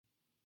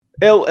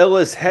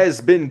Ellis has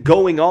been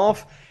going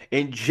off,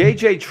 and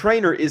JJ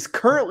Traynor is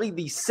currently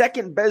the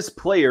second best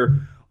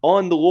player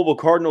on the Louisville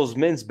Cardinals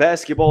men's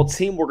basketball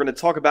team. We're going to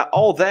talk about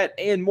all that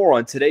and more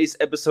on today's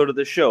episode of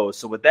the show.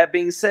 So with that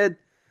being said,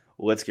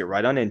 let's get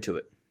right on into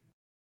it.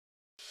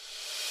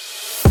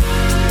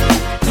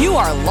 You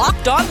are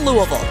Locked On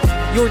Louisville,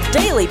 your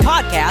daily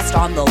podcast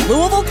on the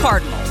Louisville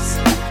Cardinals.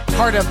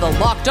 Part of the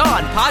Locked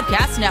On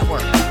Podcast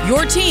Network,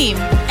 your team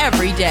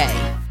every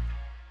day.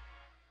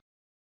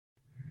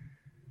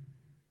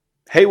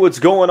 Hey, what's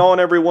going on,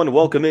 everyone?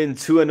 Welcome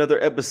into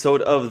another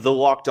episode of the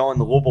Locked On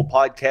Louisville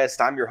podcast.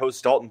 I'm your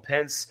host, Dalton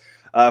Pence.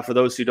 For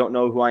those who don't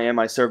know who I am,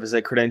 I serve as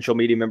a credential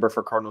media member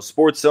for Cardinal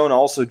Sports Zone. I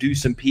also do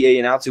some PA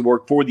announcing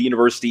work for the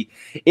university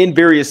in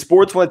various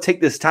sports. I want to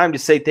take this time to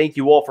say thank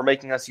you all for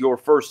making us your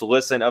first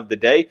listen of the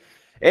day.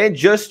 And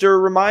just a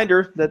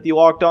reminder that the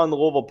Locked On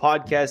Louisville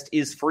podcast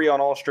is free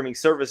on all streaming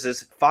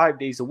services 5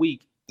 days a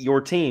week,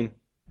 your team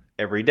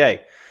every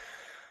day.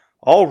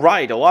 All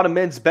right, a lot of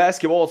men's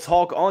basketball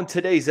talk on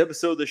today's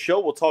episode of the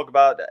show. We'll talk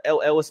about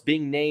Ellis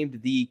being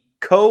named the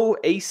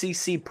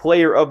co-ACC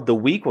Player of the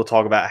Week. We'll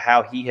talk about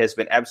how he has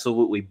been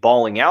absolutely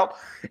balling out.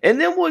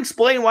 And then we'll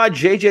explain why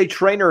JJ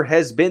Traynor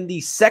has been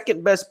the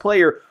second best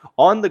player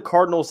on the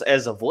Cardinals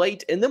as of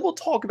late. And then we'll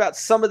talk about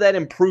some of that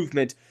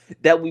improvement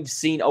that we've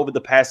seen over the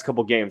past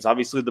couple games.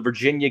 Obviously, the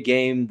Virginia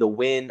game, the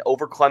win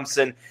over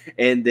Clemson,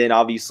 and then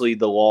obviously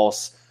the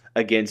loss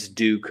against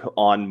Duke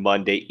on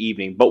Monday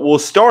evening. But we'll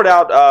start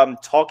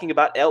out talking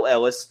about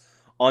Ellis.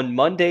 On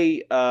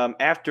Monday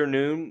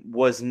afternoon,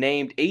 was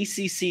named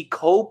ACC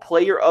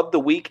Co-Player of the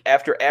Week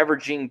after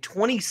averaging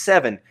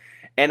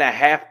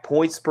 27.5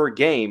 points per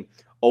game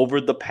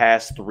over the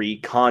past three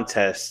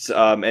contests.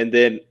 And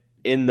then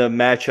in the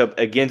matchup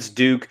against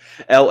Duke,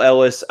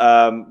 Ellis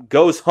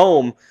goes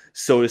home,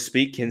 so to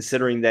speak,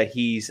 considering that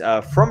he's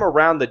from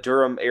around the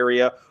Durham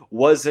area,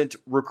 wasn't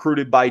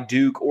recruited by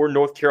Duke or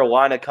North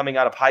Carolina coming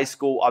out of high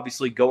school,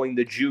 obviously going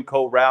the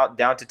JUCO route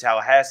down to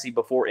Tallahassee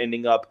before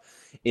ending up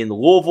in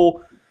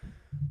Louisville.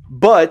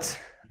 But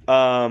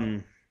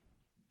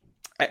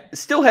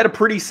still had a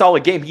pretty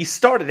solid game. He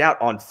started out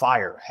on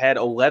fire, had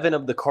 11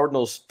 of the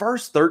Cardinals'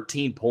 first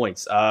 13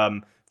 points,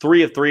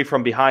 3 of 3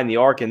 from behind the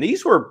arc, and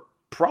these were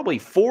probably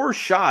 4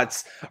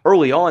 shots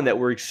early on that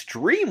were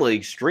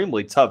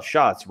extremely tough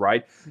shots,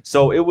 right?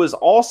 So it was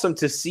awesome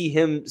to see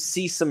him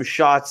see some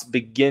shots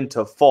begin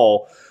to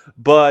fall,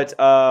 but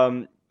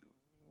kind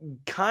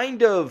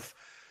of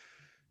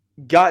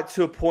got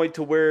to a point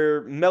to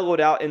where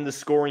mellowed out in the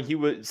scoring. He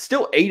was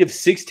still 8 of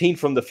 16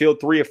 from the field,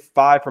 3 of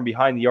 5 from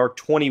behind the arc,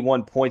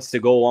 21 points to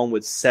go along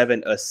with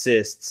 7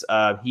 assists.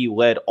 He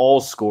led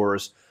all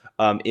scorers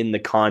in the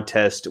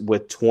contest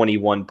with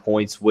 21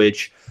 points,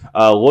 which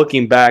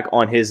looking back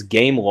on his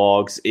game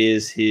logs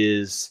is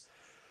his,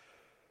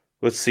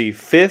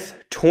 5th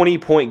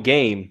 20-point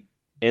game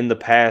in the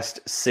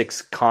past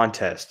 6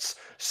 contests.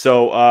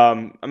 So,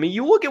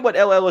 you look at what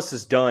Ellis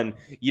has done.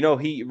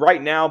 He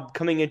right now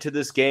coming into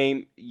this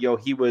game,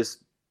 he was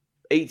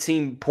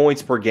 18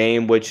 points per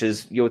game, which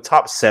is,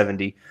 top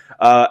 70,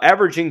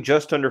 averaging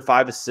just under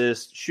 5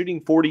 assists,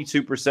 shooting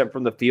 42%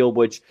 from the field,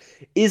 which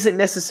isn't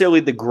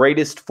necessarily the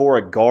greatest for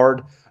a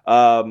guard,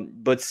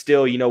 but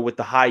still, with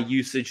the high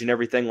usage and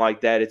everything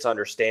like that, it's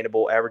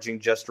understandable,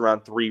 averaging just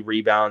around 3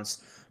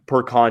 rebounds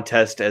per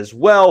contest as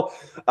well.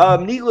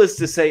 Needless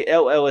to say,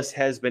 Ellis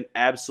has been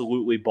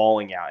absolutely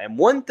balling out. And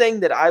one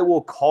thing that I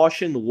will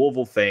caution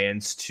Louisville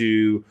fans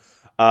to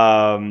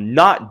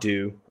not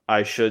do,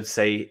 I should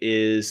say,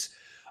 is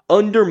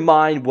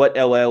undermine what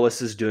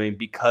Ellis is doing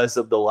because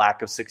of the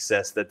lack of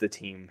success that the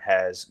team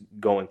has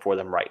going for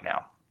them right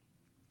now.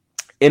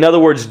 In other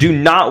words, do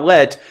not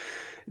let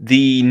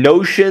the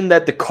notion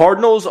that the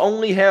Cardinals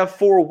only have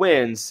 4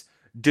 wins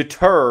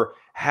deter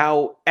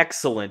how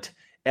excellent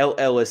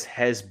Ellis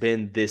has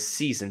been this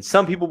season.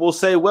 Some people will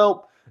say,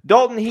 well,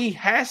 Dalton, he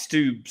has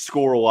to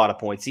score a lot of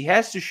points. He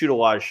has to shoot a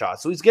lot of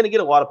shots. So he's going to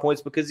get a lot of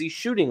points because he's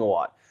shooting a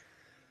lot.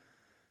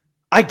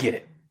 I get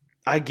it.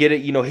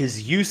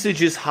 His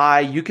usage is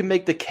high. You can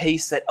make the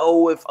case that,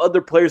 if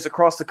other players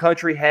across the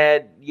country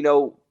had,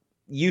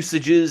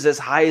 usages as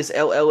high as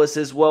Ellis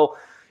is, well,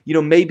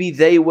 maybe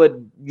they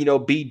would,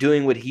 be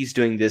doing what he's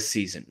doing this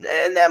season.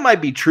 And that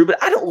might be true,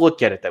 but I don't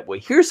look at it that way.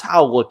 Here's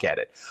how I look at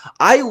it.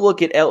 I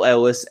look at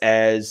Ellis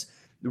as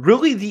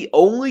really the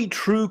only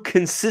true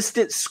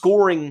consistent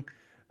scoring,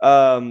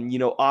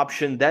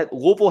 option that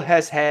Louisville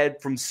has had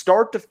from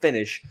start to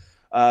finish,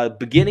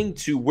 beginning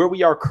to where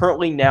we are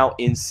currently now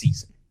in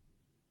season.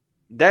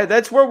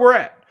 That's where we're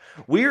at.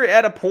 We're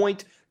at a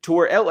point to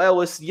where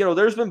Ellis,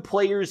 there's been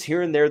players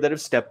here and there that have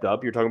stepped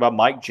up. You're talking about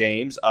Mike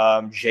James.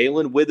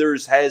 Jalen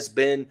Withers has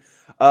been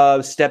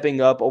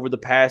stepping up over the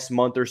past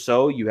month or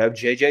so. You have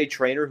JJ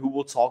Traynor, who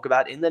we'll talk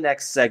about in the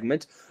next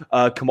segment.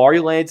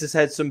 Kamari Lance has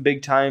had some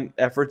big-time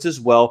efforts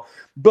as well.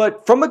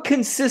 But from a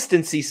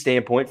consistency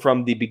standpoint,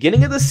 from the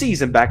beginning of the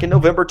season, back in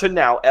November to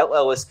now,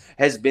 Ellis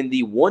has been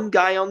the one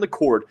guy on the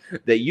court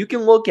that you can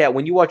look at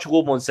when you watch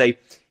Louisville and say,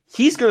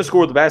 he's going to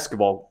score the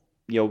basketball.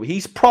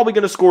 he's probably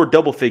going to score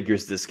double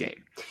figures this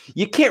game.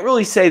 You can't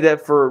really say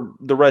that for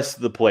the rest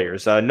of the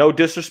players. No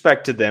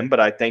disrespect to them, but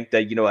I think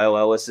that,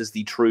 Ellis is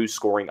the true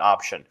scoring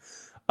option,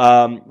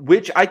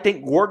 which I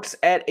think works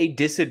at a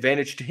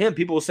disadvantage to him.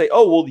 People will say,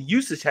 oh, well, the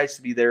usage has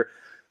to be there.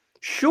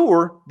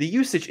 Sure, the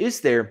usage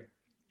is there,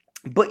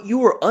 but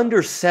you are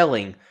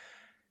underselling,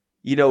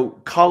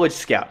 college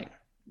scouting,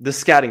 the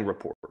scouting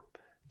report,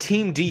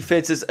 team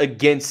defenses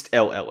against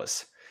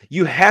Ellis.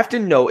 You have to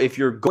know if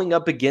you're going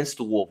up against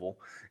Louisville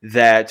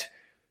that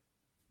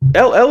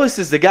Ellis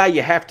is the guy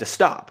you have to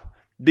stop.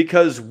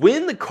 Because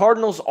when the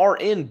Cardinals are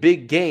in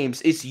big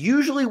games, it's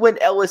usually when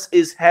Ellis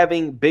is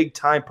having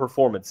big-time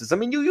performances. I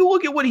mean, you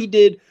look at what he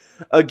did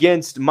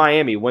against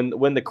Miami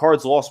when the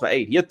Cards lost by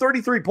 8. He had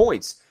 33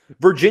 points.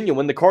 Virginia,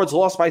 when the Cards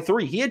lost by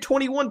 3, he had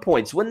 21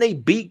 points. When they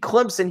beat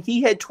Clemson,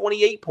 he had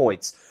 28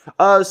 points.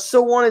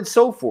 So on and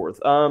so forth.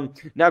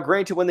 Now,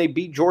 granted, when they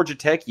beat Georgia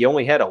Tech, he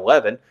only had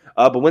 11.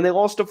 But when they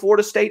lost to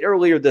Florida State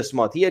earlier this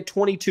month, he had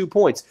 22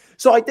 points.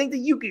 So I think that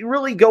you can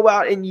really go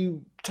out and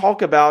you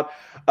talk about,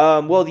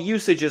 well, the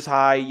usage is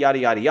high, yada,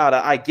 yada,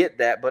 yada. I get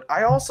that. But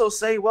I also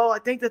say, well, I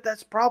think that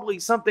that's probably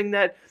something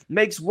that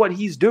makes what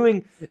he's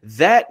doing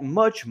that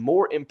much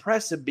more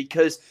impressive,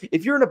 because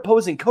if you're an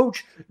opposing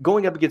coach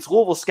going up against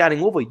Louisville, scouting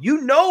Louisville,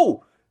 you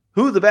know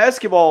who the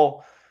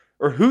basketball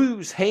or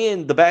whose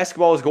hand the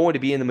basketball is going to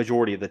be in the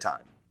majority of the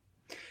time.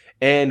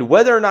 And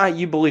whether or not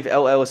you believe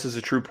Ellis is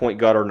a true point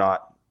guard or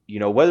not,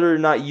 whether or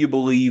not you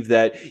believe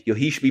that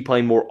he should be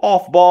playing more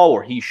off ball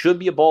or he should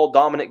be a ball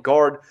dominant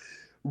guard,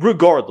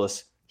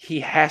 regardless, he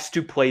has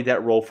to play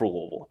that role for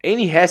Louisville, and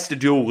he has to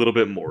do a little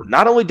bit more.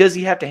 Not only does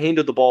he have to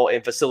handle the ball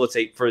and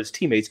facilitate for his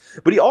teammates,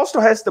 but he also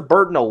has to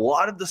burden a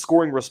lot of the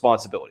scoring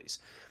responsibilities.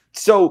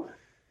 So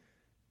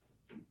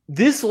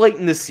this late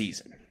in the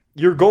season,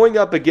 you're going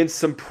up against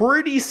some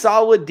pretty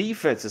solid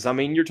defenses. I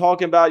mean, you're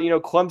talking about,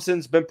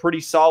 Clemson's been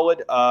pretty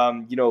solid.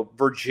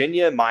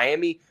 Virginia,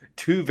 Miami,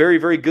 two very,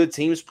 very good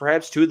teams,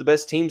 perhaps two of the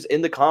best teams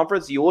in the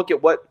conference. You look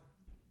at what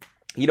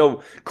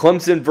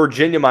Clemson,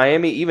 Virginia,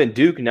 Miami, even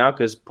Duke now,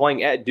 because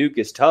playing at Duke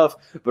is tough,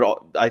 but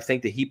I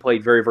think that he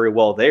played very, very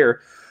well there.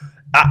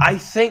 I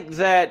think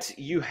that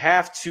you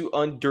have to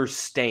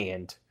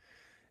understand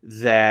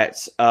that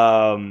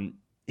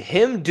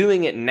him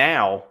doing it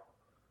now,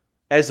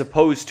 as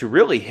opposed to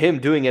really him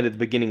doing it at the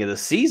beginning of the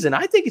season,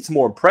 I think it's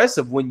more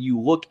impressive when you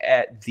look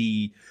at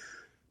the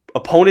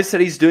opponents that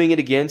he's doing it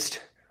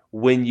against,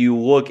 when you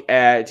look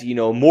at,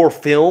 more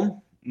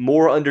film,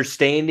 more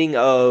understanding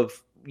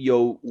of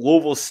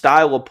Louisville's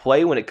style of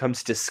play when it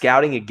comes to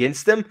scouting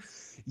against them.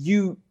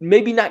 You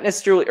maybe not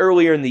necessarily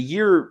earlier in the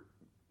year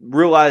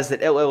realized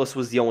that Ellis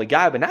was the only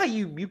guy, but now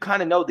you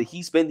kind of know that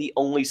he's been the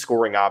only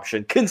scoring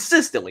option,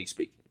 consistently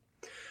speaking.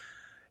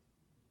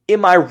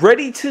 Am I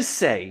ready to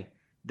say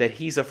that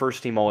he's a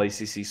first-team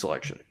All-ACC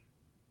selection?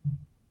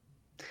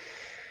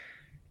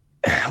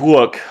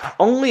 Look,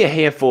 only a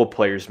handful of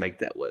players make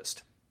that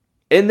list.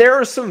 And there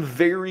are some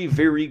very,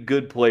 very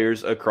good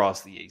players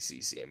across the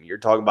ACC. I mean, you're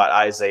talking about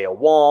Isaiah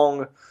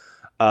Wong,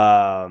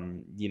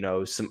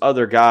 some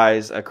other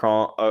guys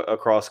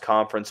across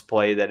conference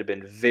play that have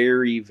been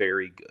very,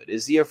 very good.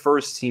 Is he a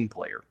first-team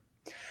player?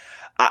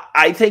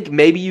 I think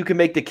maybe you can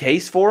make the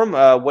case for him.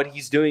 What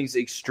he's doing is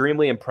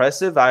extremely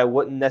impressive. I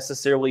wouldn't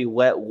necessarily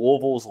let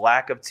Louisville's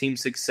lack of team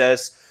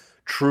success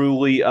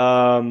truly,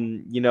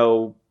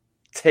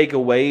 take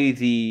away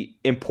the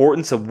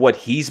importance of what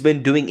he's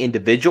been doing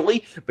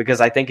individually,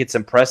 because I think it's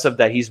impressive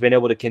that he's been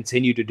able to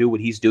continue to do what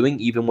he's doing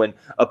even when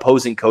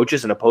opposing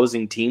coaches and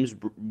opposing teams,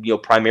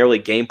 primarily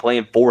game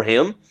playing for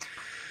him.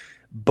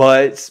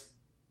 But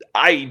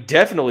I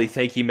definitely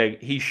think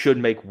he should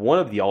make one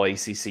of the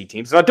All-ACC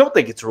teams, and I don't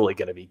think it's really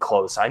going to be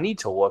close. I need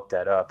to look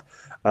that up,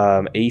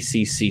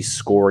 ACC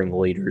scoring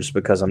leaders,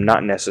 because I'm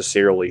not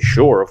necessarily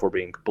sure, if we're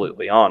being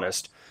completely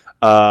honest.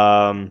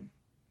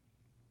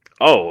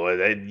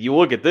 You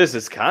look at this,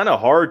 it's kind of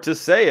hard to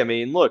say. I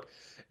mean, look,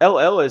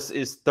 Ellis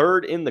is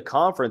third in the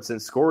conference in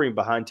scoring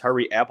behind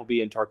Tyree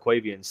Appleby and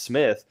Tarquavian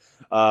Smith.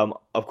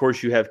 Of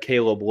course, you have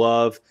Caleb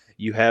Love.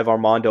 You have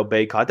Armando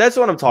Bacot. That's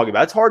what I'm talking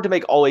about. It's hard to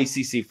make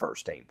All-ACC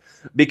first team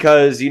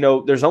because,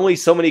 there's only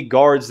so many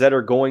guards that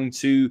are going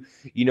to,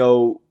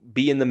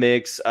 be in the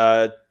mix.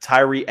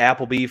 Tyree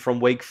Appleby from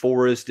Wake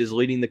Forest is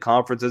leading the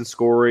conference in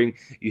scoring.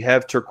 You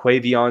have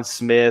Tarquavian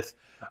Smith.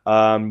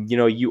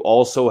 You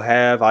also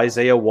have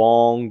Isaiah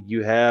Wong.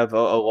 You have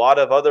a lot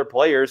of other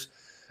players.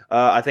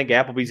 I think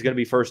Appleby's going to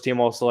be first team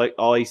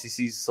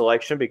All-ACC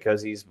selection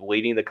because he's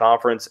leading the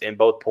conference in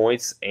both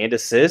points and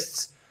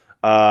assists.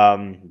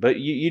 But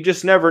you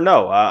just never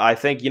know. I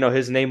think,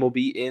 his name will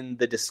be in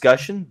the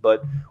discussion,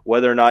 but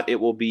whether or not it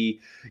will be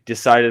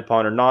decided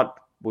upon or not,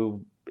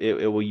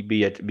 it will be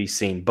yet to be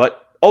seen.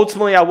 But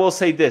ultimately, I will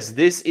say this.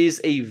 This is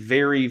a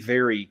very,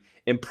 very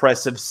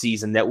impressive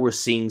season that we're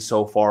seeing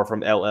so far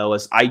from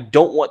Ellis. I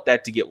don't want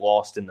that to get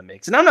lost in the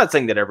mix. And I'm not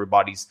saying that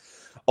everybody's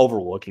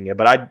overlooking it,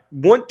 but I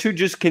want to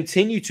just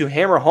continue to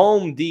hammer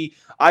home the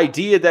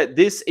idea that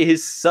this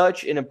is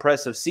such an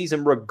impressive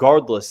season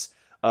regardless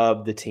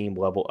of the team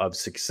level of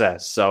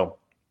success. So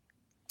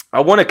I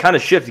want to kind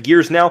of shift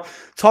gears now,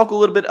 talk a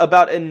little bit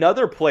about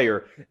another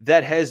player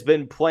that has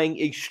been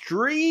playing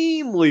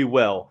extremely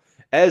well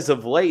as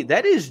of late.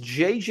 That is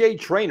JJ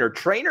Traynor.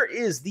 Traynor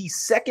is the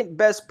second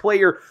best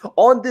player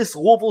on this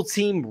Louisville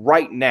team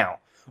right now.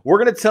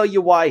 We're going to tell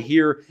you why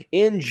here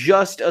in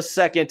just a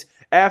second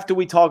after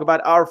we talk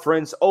about our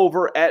friends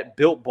over at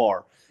Built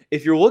Bar.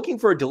 If you're looking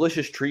for a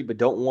delicious treat but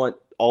don't want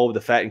all of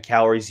the fat and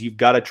calories, you've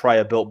got to try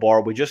a Built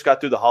Bar. We just got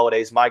through the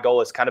holidays. My goal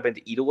has kind of been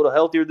to eat a little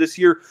healthier this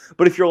year,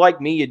 but if you're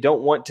like me, you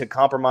don't want to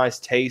compromise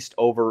taste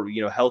over,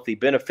 healthy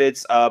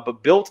benefits.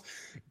 But Built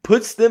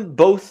puts the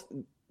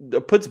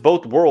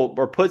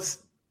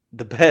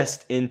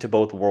best into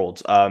both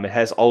worlds. It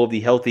has all of the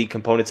healthy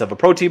components of a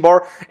protein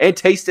bar and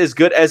tastes as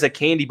good as a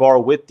candy bar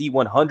with the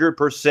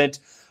 100%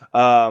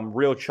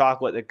 real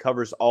chocolate that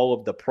covers all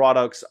of the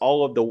products,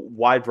 all of the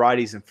wide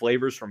varieties and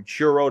flavors from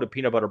churro to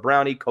peanut butter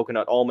brownie,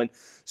 coconut almond,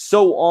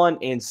 so on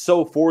and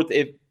so forth.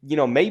 If,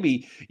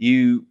 maybe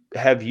you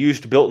have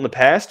used Built in the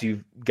past,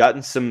 you've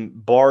gotten some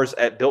bars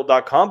at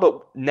Built.com,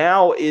 but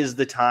now is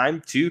the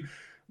time to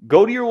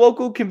go to your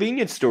local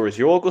convenience stores,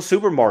 your local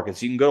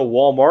supermarkets. You can go to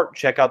Walmart,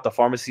 check out the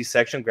pharmacy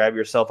section, grab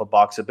yourself a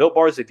box of Built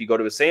Bars. If you go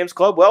to a Sam's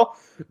Club, well,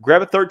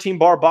 grab a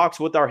 13-bar box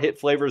with our hit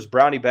flavors,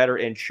 brownie batter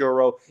and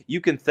churro. You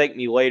can thank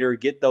me later.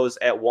 Get those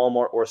at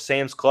Walmart or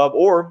Sam's Club,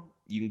 or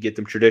you can get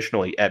them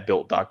traditionally at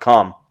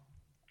Built.com.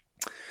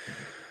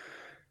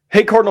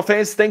 Hey, Cardinal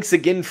fans, thanks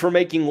again for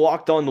making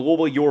Locked On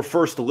Louisville your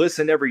first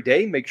listen every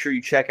day. Make sure you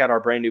check out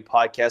our brand new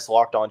podcast,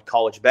 Locked On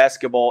College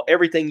Basketball.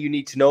 Everything you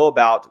need to know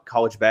about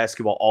college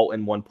basketball all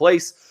in one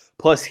place.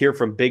 Plus, hear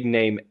from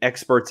big-name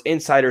experts,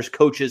 insiders,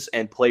 coaches,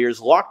 and players.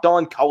 Locked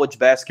On College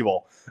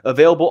Basketball,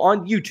 available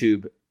on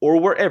YouTube or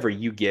wherever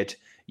you get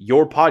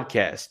your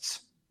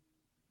podcasts.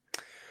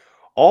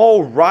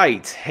 All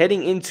right,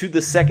 heading into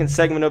the second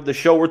segment of the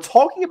show, we're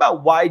talking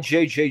about why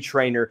JJ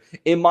Traynor,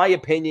 in my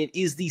opinion,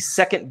 is the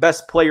second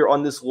best player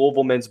on this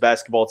Louisville men's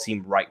basketball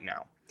team right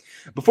now.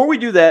 Before we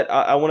do that,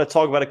 I want to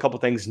talk about a couple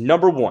things.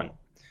 Number one,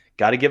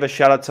 got to give a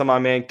shout out to my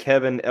man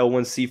Kevin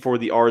L1C for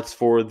the arts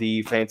for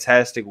the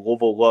fantastic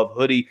Louisville Love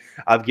hoodie.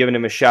 I've given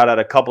him a shout out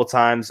a couple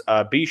times.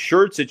 Be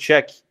sure to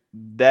check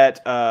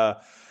that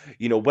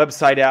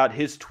website out.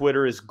 His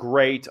Twitter is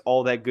great,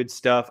 all that good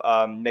stuff.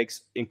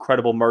 Makes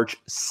incredible merch.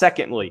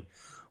 Secondly, I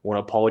want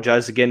to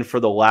apologize again for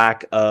the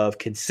lack of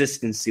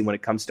consistency when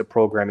it comes to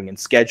programming and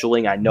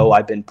scheduling. I know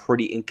I've been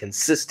pretty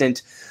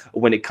inconsistent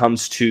when it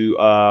comes to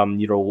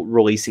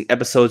releasing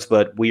episodes,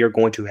 but we are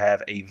going to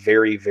have a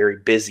very, very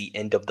busy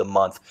end of the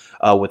month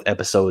with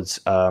episodes.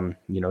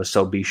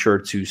 So be sure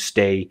to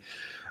stay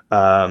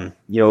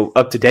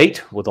up to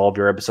date with all of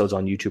your episodes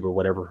on YouTube or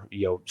whatever,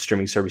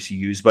 streaming service you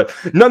use. But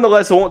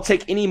nonetheless, I won't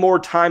take any more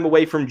time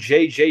away from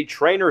JJ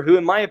Traynor, who,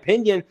 in my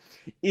opinion,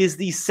 is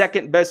the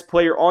second best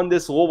player on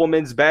this Louisville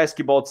men's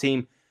basketball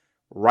team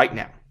right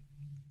now.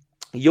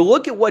 You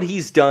look at what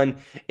he's done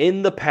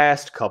in the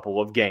past couple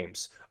of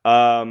games.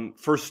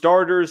 For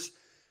starters,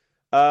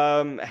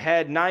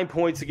 had 9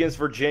 points against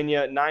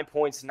Virginia, 9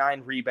 points,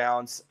 9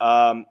 rebounds.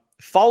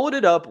 Followed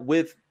it up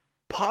with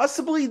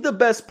possibly the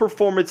best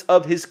performance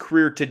of his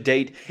career to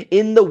date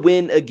in the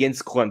win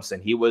against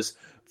Clemson. He was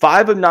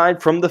 5 of 9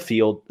 from the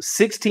field,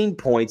 16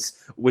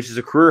 points, which is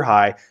a career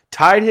high,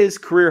 tied his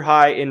career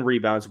high in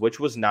rebounds, which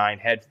was 9,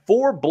 had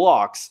 4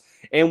 blocks,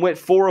 and went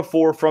 4 of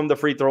 4 from the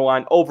free throw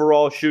line,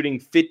 overall shooting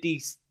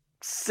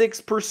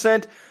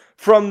 56%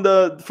 from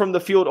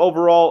the field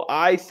overall.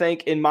 I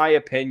think, in my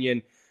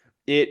opinion,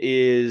 it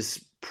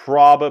is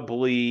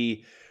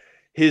probably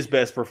his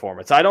best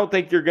performance. I don't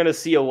think you're going to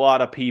see a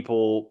lot of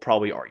people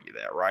probably argue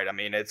that, right? I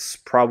mean, it's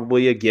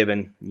probably a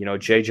given.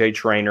 JJ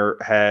Traynor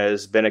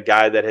has been a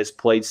guy that has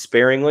played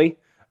sparingly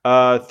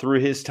through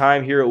his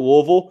time here at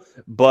Louisville,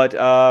 but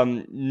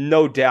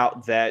no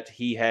doubt that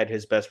he had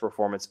his best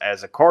performance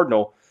as a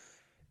Cardinal.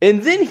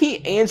 And then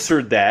he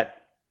answered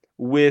that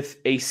with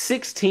a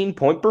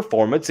 16-point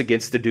performance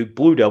against the Duke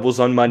Blue Devils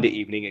on Monday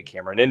evening at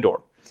Cameron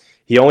Indoor.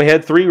 He only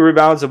had 3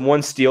 rebounds and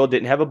 1 steal,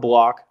 didn't have a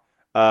block.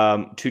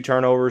 2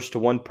 turnovers to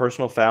 1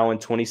 personal foul in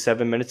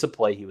 27 minutes of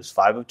play. He was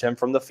 5 of 10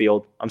 from the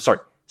field.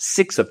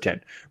 6 of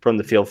 10 from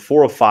the field,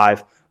 4 of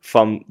 5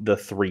 from the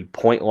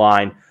 3-point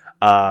line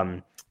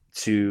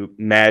to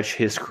match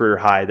his career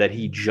high that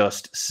he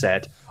just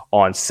set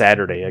on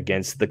Saturday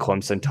against the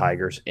Clemson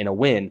Tigers in a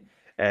win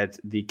at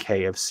the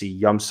KFC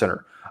Yum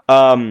Center.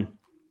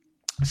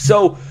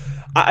 So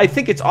I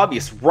think it's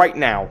obvious right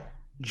now,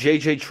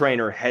 JJ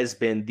Traynor has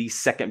been the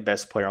second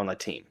best player on the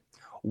team.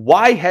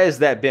 Why has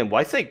that been? Well,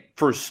 I think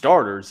for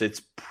starters,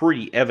 it's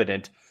pretty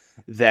evident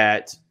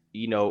that,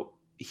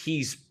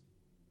 he's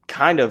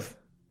kind of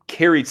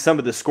carried some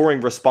of the scoring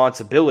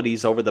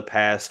responsibilities over the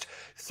past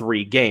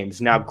 3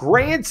 games. Now,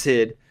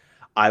 granted,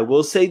 I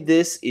will say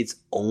this, it's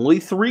only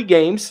 3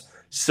 games.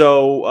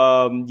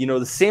 So,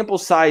 the sample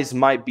size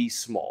might be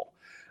small,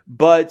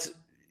 but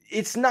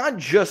it's not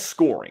just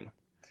scoring.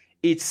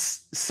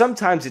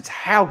 Sometimes it's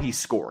how he's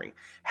scoring,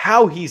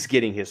 how he's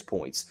getting his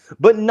points,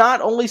 but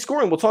not only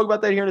scoring. We'll talk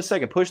about that here in a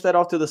second. Push that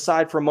off to the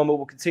side for a moment.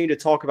 We'll continue to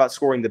talk about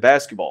scoring the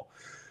basketball.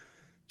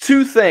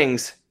 2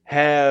 things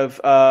have,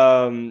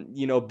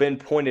 been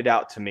pointed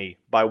out to me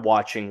by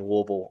watching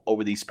Louisville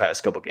over these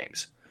past couple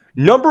games.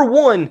 Number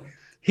one,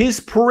 his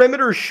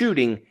perimeter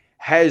shooting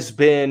has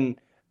been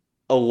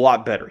a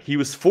lot better. He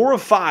was 4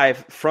 of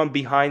 5 from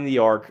behind the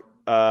arc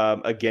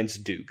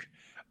against Duke.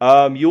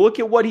 You look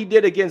at what he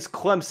did against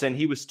Clemson,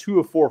 he was 2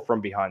 of 4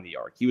 from behind the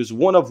arc. He was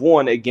 1 of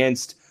 1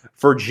 against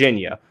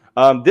Virginia.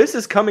 This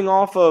is coming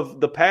off of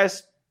the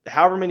past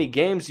however many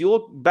games. You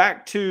look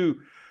back to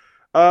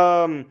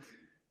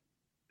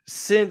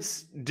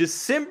since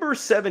December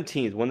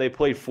 17th when they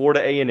played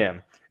Florida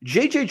A&M,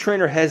 JJ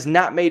Traynor has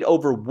not made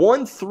over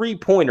 1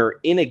 3-pointer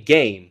in a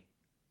game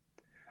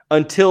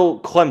until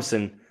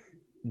Clemson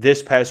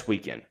this past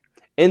weekend.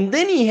 And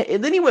then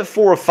he went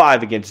 4 of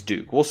 5 against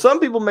Duke. Well, some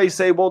people may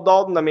say, well,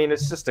 Dalton, I mean,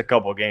 it's just a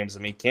couple of games. I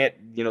mean, can't,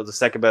 the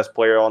second best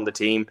player on the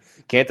team,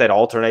 can't that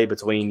alternate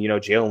between,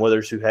 Jalen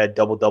Withers, who had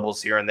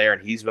double-doubles here and there,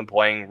 and he's been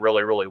playing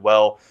really, really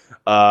well.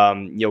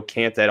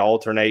 Can't that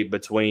alternate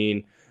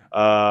between,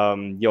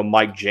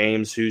 Mike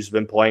James, who's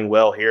been playing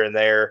well here and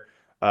there,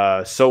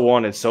 so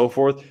on and so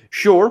forth?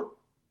 Sure.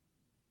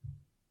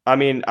 I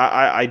mean,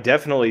 I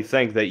definitely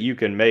think that you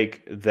can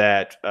make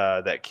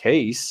that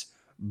case.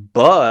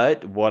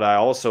 But what I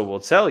also will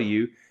tell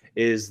you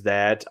is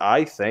that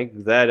I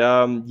think that,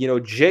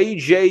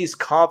 JJ's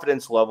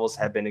confidence levels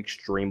have been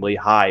extremely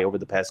high over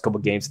the past couple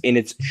of games, and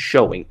it's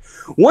showing.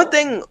 One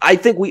thing I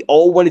think we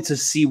all wanted to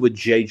see with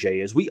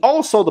JJ is we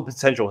all saw the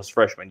potential his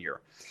freshman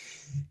year.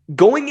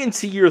 Going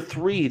into year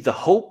 3, the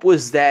hope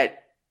was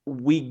that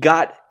we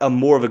got a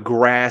more of a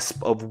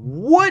grasp of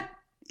what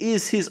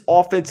is his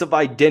offensive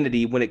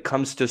identity when it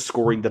comes to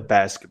scoring the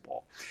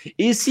basketball.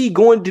 Is he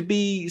going to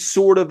be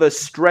sort of a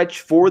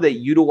stretch 4 that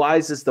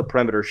utilizes the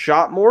perimeter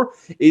shot more?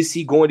 Is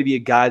he going to be a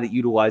guy that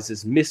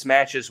utilizes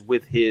mismatches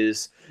with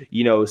his,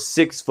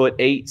 6'8",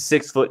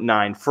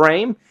 6'9"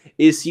 frame?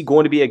 Is he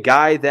going to be a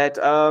guy that,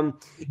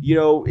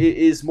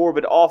 is more of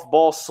an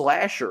off-ball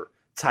slasher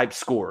type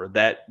scorer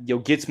that,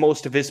 gets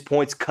most of his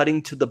points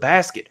cutting to the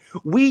basket?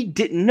 We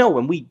didn't know,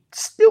 and we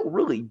still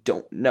really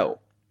don't know.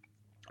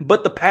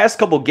 But the past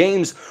couple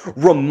games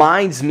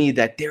reminds me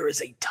that there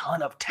is a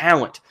ton of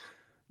talent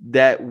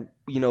that,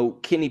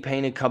 Kenny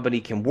Payne and company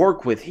can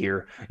work with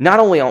here, not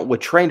only with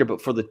Traynor,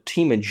 but for the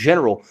team in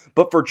general.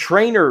 But for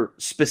Traynor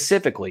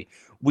specifically,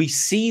 we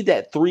see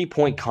that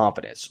 3-point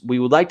confidence. We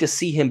would like to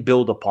see him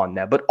build upon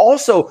that, but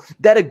also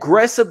that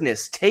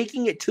aggressiveness,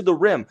 taking it to the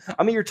rim.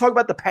 I mean, you're talking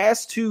about the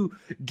past 2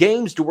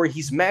 games to where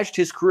he's matched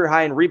his career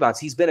high in rebounds.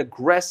 He's been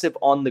aggressive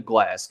on the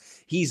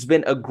glass. He's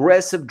been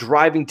aggressive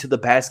driving to the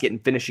basket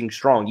and finishing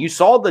strong. You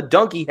saw the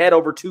dunk he had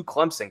over 2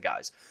 Clemson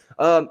guys.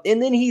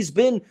 And then he's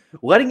been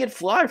letting it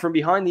fly from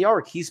behind the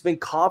arc. He's been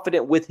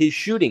confident with his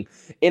shooting.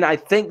 And I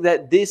think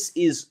that this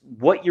is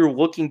what you're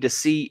looking to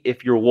see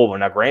if you're Louisville.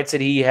 Now,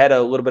 granted, he had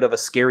a little bit of a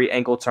scary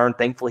ankle turn.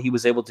 Thankfully, he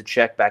was able to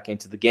check back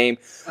into the game.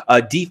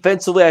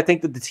 Defensively, I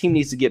think that the team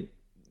needs to get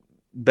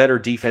better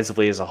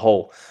defensively as a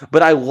whole.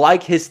 But I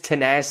like his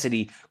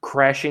tenacity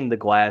crashing the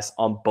glass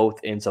on both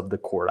ends of the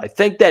court. I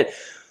think that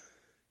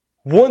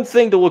one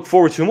thing to look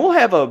forward to, and we'll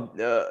have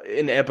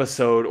an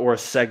episode or a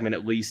segment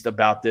at least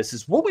about this,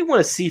 is what we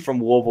want to see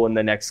from Louisville in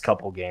the next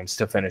couple games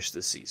to finish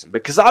the season.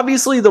 Because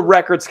obviously the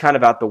record's kind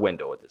of out the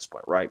window at this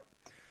point, right?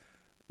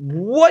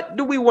 What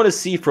do we want to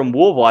see from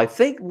Louisville? I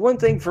think one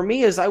thing for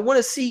me is I want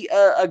to see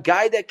a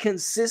guy that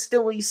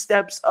consistently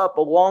steps up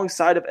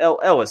alongside of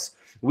Ellis.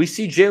 We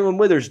see Jalen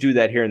Withers do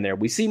that here and there.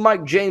 We see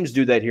Mike James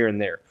do that here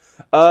and there.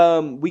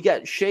 We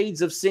got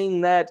shades of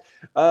seeing that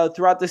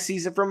throughout the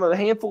season from a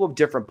handful of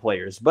different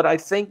players. But I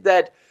think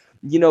that,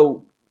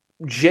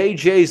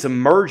 JJ's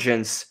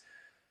emergence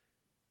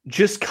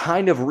just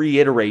kind of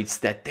reiterates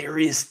that there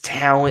is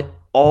talent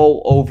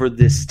all over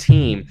this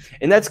team.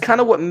 And that's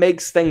kind of what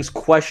makes things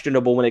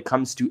questionable when it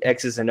comes to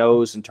X's and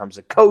O's in terms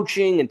of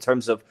coaching, in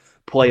terms of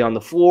play on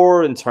the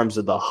floor, in terms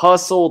of the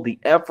hustle, the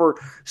effort,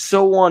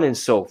 so on and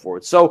so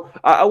forth. So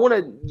I want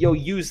to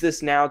use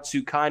this now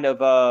to kind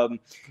of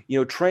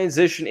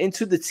transition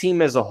into the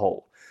team as a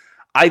whole.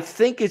 I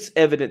think it's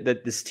evident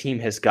that this team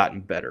has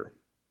gotten better.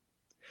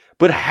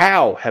 But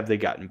how have they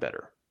gotten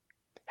better?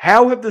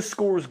 How have the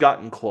scores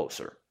gotten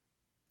closer?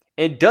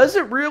 And does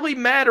it really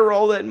matter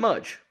all that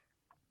much,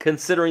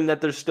 considering that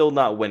they're still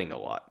not winning a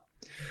lot?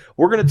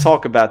 We're going to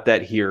talk about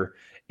that here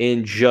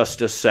in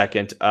just a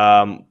second.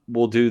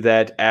 We'll do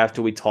that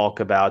after we talk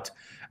about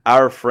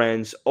our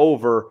friends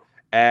over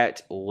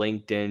at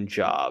LinkedIn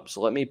Jobs.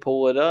 Let me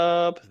pull it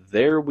up.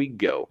 There we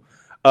go.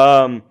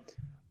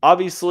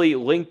 Obviously,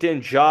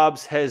 LinkedIn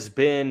Jobs has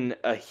been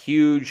a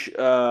huge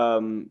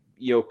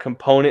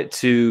component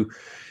to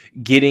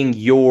getting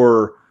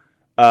your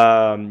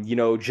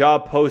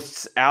job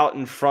posts out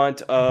in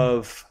front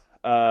of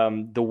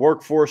the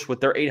workforce with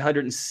their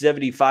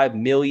 875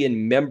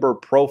 million member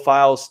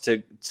profiles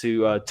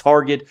to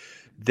target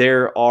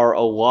there are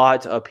a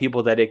lot of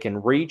people that it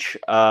can reach.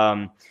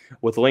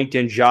 With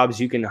LinkedIn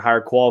Jobs, you can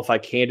hire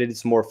qualified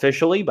candidates more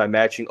efficiently by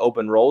matching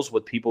open roles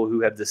with people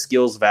who have the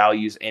skills,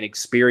 values, and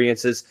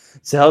experiences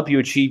to help you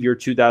achieve your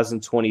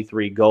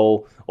 2023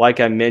 goal. Like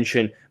I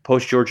mentioned,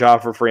 post your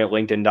job for free at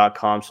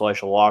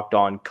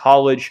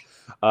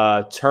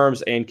linkedin.com/lockedoncollege.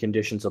 Terms and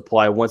conditions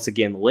apply. Once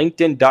again,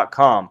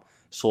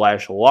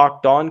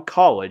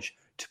 linkedin.com/lockedoncollege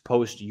to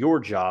post your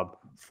job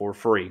for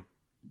free.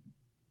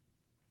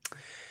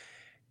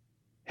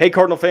 Hey,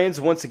 Cardinal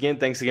fans, once again,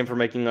 thanks again for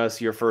making us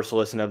your first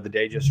listen of the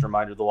day. Just a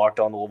reminder, the Locked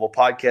On Louisville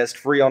podcast,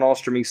 free on all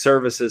streaming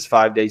services,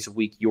 5 days a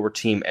week, your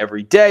team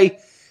every day.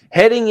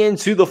 Heading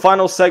into the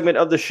final segment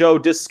of the show,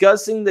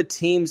 discussing the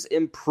team's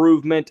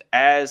improvement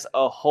as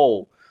a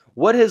whole.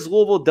 What has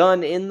Louisville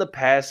done in the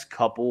past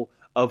couple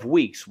of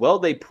weeks? Well,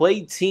 they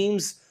played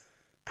teams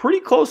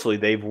pretty closely.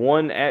 They've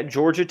won at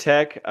Georgia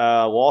Tech,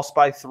 lost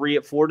by 3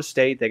 at Florida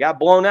State. They got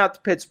blown out to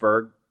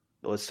Pittsburgh.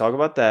 Let's talk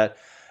about that.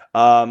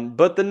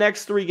 But the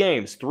next 3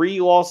 games, 3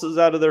 losses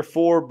out of their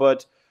 4,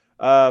 but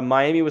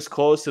Miami was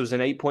close. It was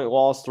an 8-point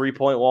loss,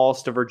 3-point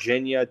loss to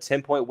Virginia,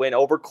 10-point win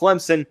over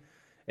Clemson,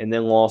 and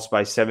then lost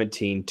by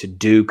 17 to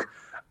Duke.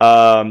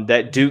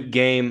 That Duke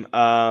game,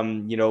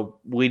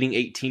 leading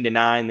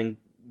 18-9, then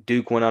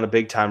Duke went on a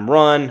big-time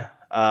run.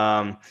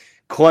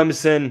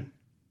 Clemson,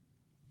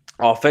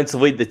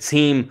 offensively, the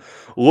team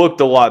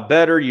looked a lot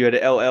better. You had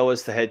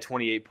Ellis that had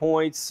 28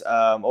 points.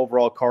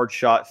 Overall card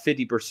shot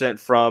 50%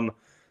 from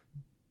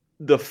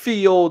the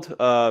field,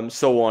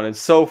 so on and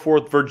so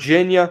forth.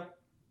 Virginia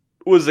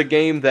was a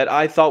game that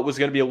I thought was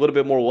going to be a little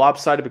bit more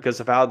lopsided because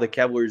of how the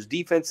Cavaliers'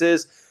 defense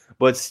is,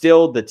 but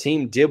still the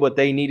team did what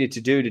they needed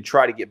to do to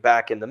try to get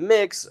back in the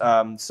mix.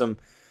 Some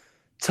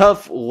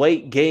tough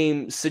late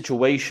game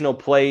situational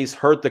plays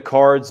hurt the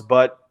Cards,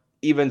 but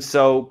even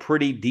so,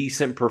 pretty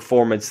decent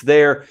performance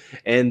there.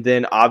 And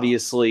then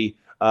obviously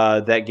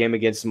that game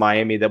against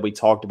Miami that we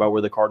talked about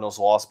where the Cardinals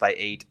lost by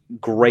 8.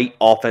 Great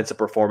offensive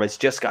performance.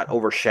 Just got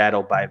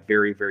overshadowed by a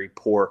very, very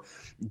poor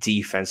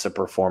defensive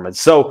performance.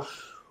 So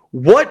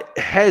what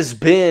has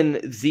been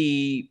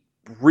the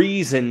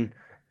reason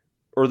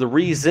or the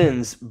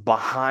reasons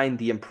behind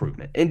the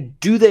improvement? And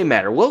do they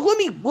matter? Well, let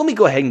me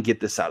go ahead and get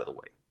this out of the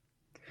way.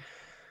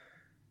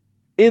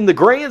 In the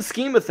grand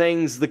scheme of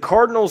things, the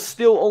Cardinals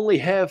still only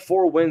have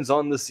 4 wins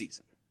on the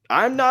season.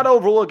 I'm not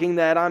overlooking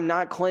that. I'm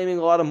not claiming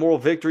a lot of moral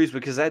victories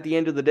because at the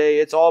end of the day,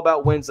 it's all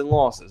about wins and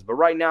losses. But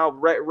right now,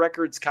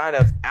 record's kind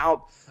of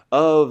out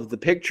of the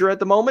picture at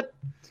the moment.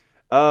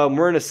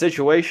 We're in a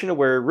situation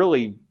where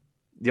really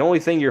the only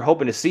thing you're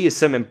hoping to see is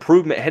some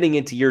improvement heading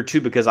into year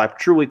 2 because I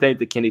truly think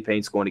that Kenny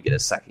Payne's going to get a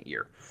second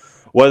year.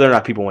 Whether or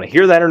not people want to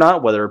hear that or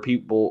not, whether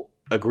people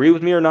agree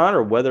with me or not,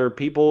 or whether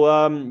people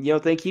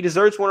think he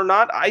deserves one or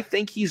not, I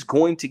think he's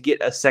going to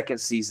get a second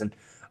season.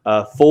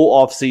 Full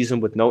off season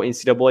with no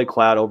NCAA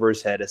cloud over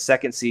his head, a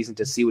second season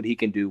to see what he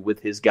can do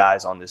with his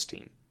guys on this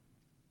team.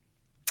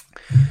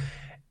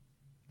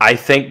 I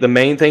think the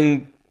main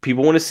thing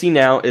people want to see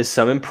now is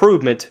some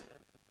improvement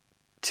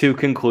to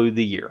conclude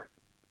the year.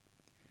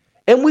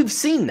 And we've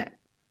seen that.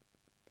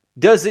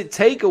 Does it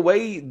take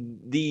away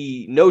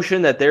the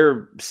notion that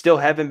there still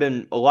haven't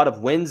been a lot of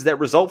wins that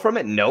result from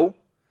it? No.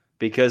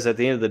 Because at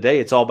the end of the day,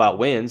 it's all about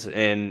wins,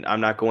 and I'm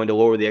not going to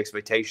lower the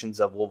expectations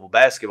of Louisville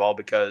basketball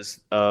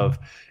because of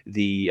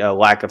the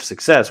lack of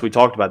success. We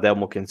talked about that, and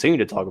we'll continue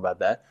to talk about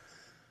that.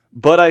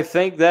 But I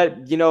think that,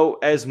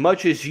 as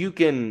much as you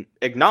can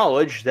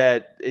acknowledge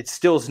that it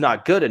still is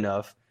not good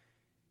enough,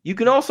 you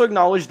can also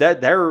acknowledge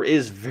that there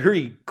is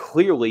very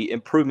clearly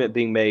improvement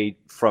being made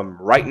from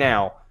right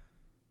now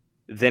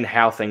than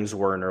how things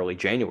were in early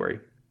January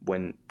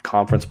when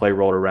conference play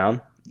rolled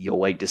around,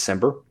 late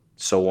December,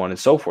 so on and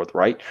so forth,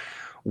 right?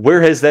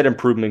 Where has that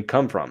improvement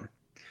come from?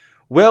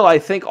 Well, I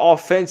think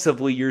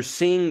offensively, you're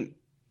seeing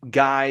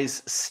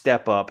guys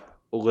step up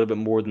a little bit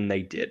more than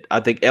they did. I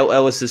think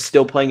Ellis is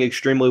still playing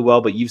extremely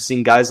well, but you've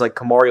seen guys like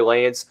Kamari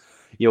Lance,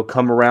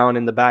 come around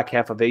in the back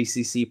half of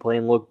ACC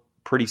playing look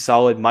pretty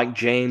solid. Mike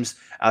James,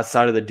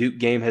 outside of the Duke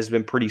game, has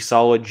been pretty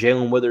solid.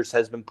 Jalen Withers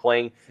has been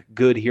playing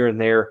good here and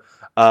there.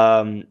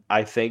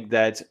 I think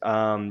that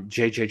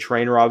JJ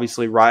Traynor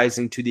obviously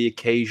rising to the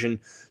occasion,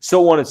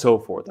 so on and so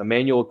forth.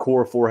 Emmanuel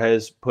Okorafor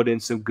has put in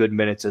some good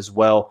minutes as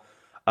well.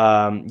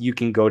 You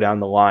can go down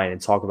the line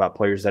and talk about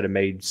players that have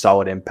made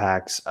solid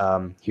impacts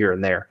here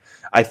and there.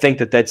 I think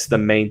that that's the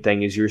main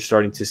thing is you're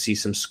starting to see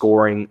some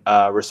scoring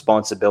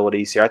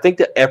responsibilities here. I think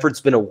the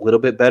effort's been a little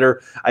bit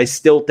better. I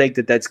still think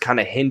that that's kind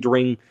of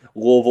hindering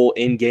Louisville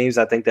in games.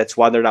 I think that's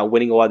why they're not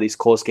winning a lot of these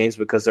close games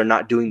because they're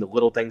not doing the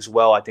little things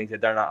well. I think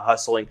that they're not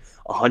hustling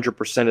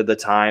 100% of the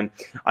time.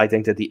 I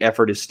think that the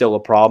effort is still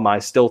a problem. I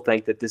still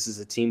think that this is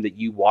a team that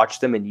you watch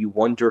them and you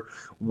wonder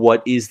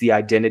what is the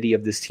identity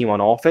of this team on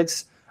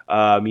offense.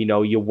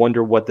 You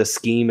wonder what the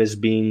scheme is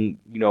being,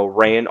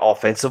 ran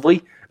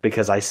offensively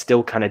because I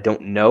still kind of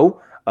don't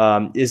know.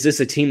 Is this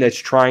a team that's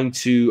trying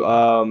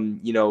to,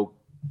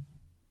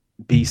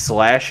 be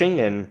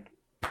slashing and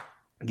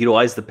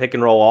utilize the pick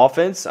and roll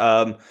offense?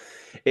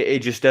 it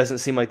just doesn't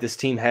seem like this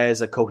team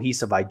has a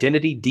cohesive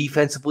identity.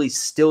 Defensively,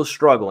 still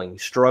struggling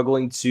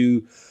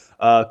to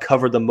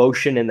cover the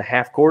motion in the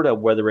half court,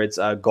 whether it's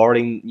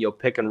guarding,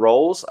 pick and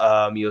rolls,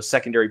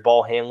 secondary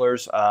ball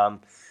handlers,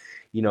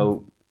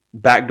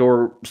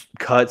 backdoor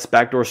cuts,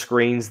 backdoor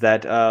screens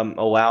that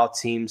allow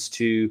teams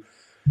to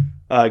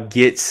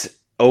get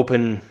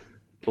open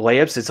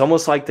layups. It's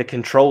almost like the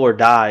controller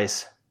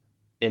dies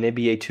in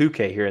NBA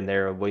 2K here and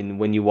there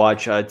when you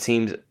watch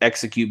teams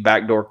execute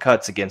backdoor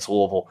cuts against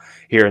Louisville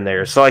here and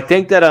there. So I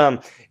think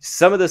that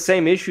some of the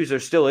same issues are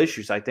still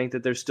issues. I think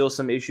that there's still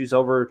some issues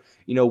over,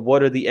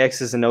 what are the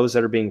X's and O's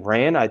that are being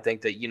ran. I think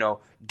that,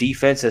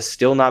 defense has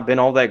still not been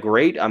all that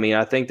great. I mean,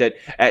 I think that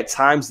at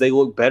times they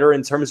look better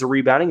in terms of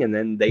rebounding, and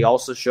then they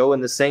also show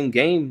in the same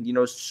game,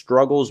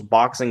 struggles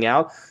boxing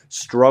out,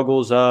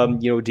 struggles,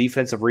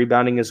 defensive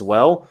rebounding as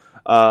well.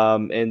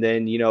 And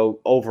then,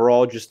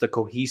 overall just the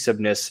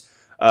cohesiveness.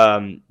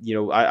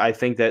 I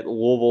think that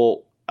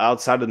Louisville,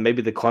 outside of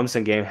maybe the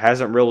Clemson game,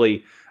 hasn't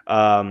really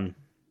done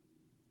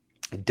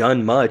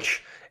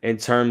much in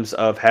terms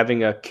of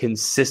having a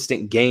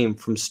consistent game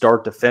from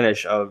start to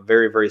finish, a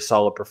very, very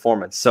solid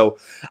performance. So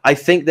I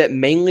think that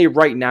mainly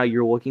right now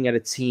you're looking at a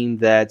team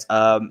that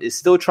is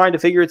still trying to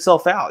figure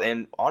itself out.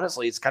 And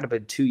honestly, it's kind of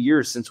been 2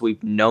 years since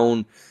we've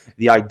known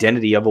the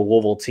identity of a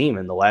Louisville team.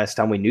 And the last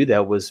time we knew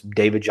that was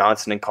David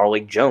Johnson and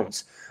Carlik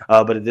Jones.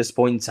 But at this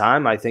point in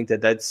time, I think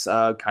that that's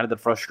kind of the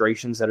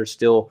frustrations that are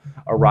still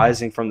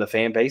arising from the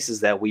fan base,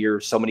 is that we are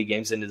so many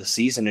games into the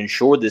season, and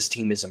sure, this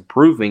team is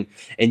improving,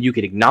 and you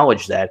can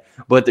acknowledge that,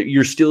 but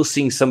you're still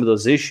seeing some of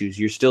those issues.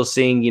 You're still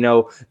seeing,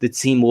 the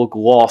team look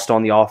lost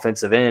on the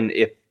offensive end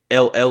if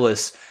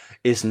Ellis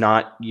is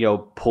not,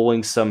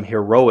 pulling some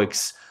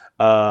heroics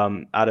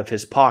out of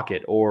his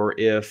pocket, or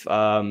if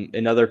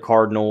another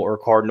Cardinal or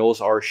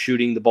Cardinals are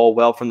shooting the ball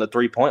well from the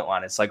 3-point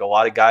line. It's like a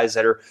lot of guys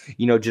that are,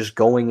 just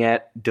going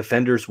at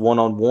defenders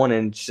one-on-one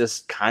and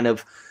just kind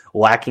of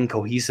lacking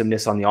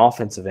cohesiveness on the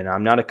offensive end.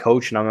 I'm not a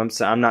coach, and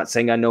I'm not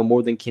saying I know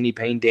more than Kenny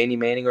Payne, Danny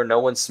Manning, or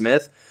Nolan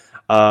Smith.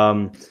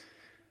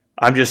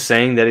 I'm just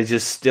saying that it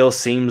just still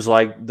seems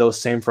like those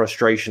same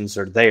frustrations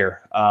are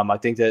there. I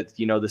think that,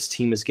 this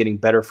team is getting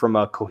better from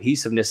a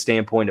cohesiveness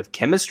standpoint of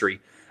chemistry.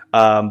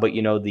 But,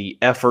 the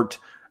effort,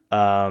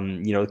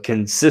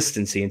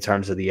 consistency in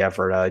terms of the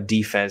effort,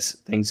 defense,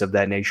 things of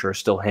that nature are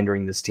still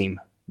hindering this team.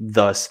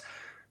 Thus,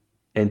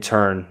 in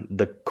turn,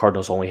 the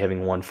Cardinals only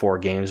having won 4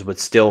 games, but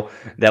still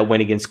that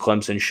win against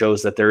Clemson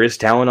shows that there is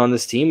talent on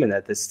this team, and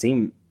that this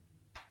team,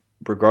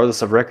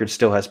 regardless of record,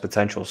 still has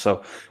potential.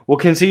 So we'll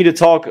continue to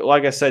talk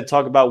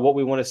about what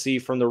we want to see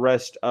from the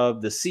rest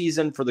of the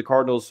season for the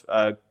Cardinals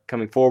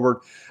coming forward.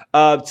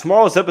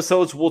 Tomorrow's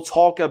episodes, we'll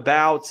talk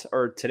about,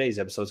 or today's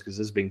episodes, because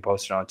this is being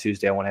posted on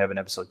Tuesday. I want to have an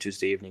episode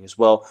Tuesday evening as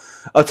well.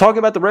 Talking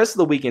about the rest of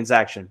the weekend's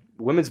action.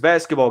 Women's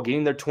basketball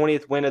getting their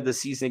 20th win of the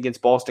season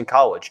against Boston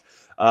College.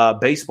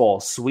 Baseball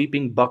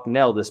sweeping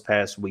Bucknell this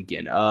past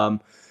weekend.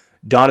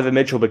 Donovan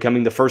Mitchell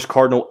becoming the first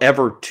Cardinal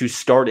ever to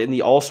start in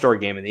the All-Star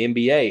game in the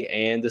NBA,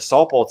 and the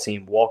softball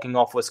team walking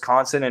off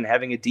Wisconsin and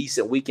having a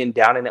decent weekend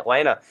down in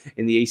Atlanta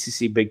in the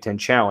ACC Big Ten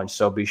Challenge.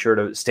 So be sure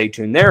to stay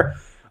tuned there.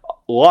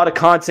 A lot of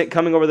content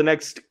coming over the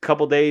next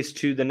couple days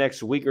to the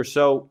next week or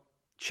so.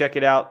 Check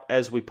it out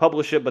as we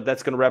publish it, but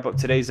that's going to wrap up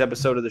today's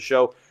episode of the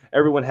show.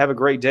 Everyone have a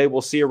great day.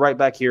 We'll see you right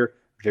back here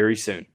very soon.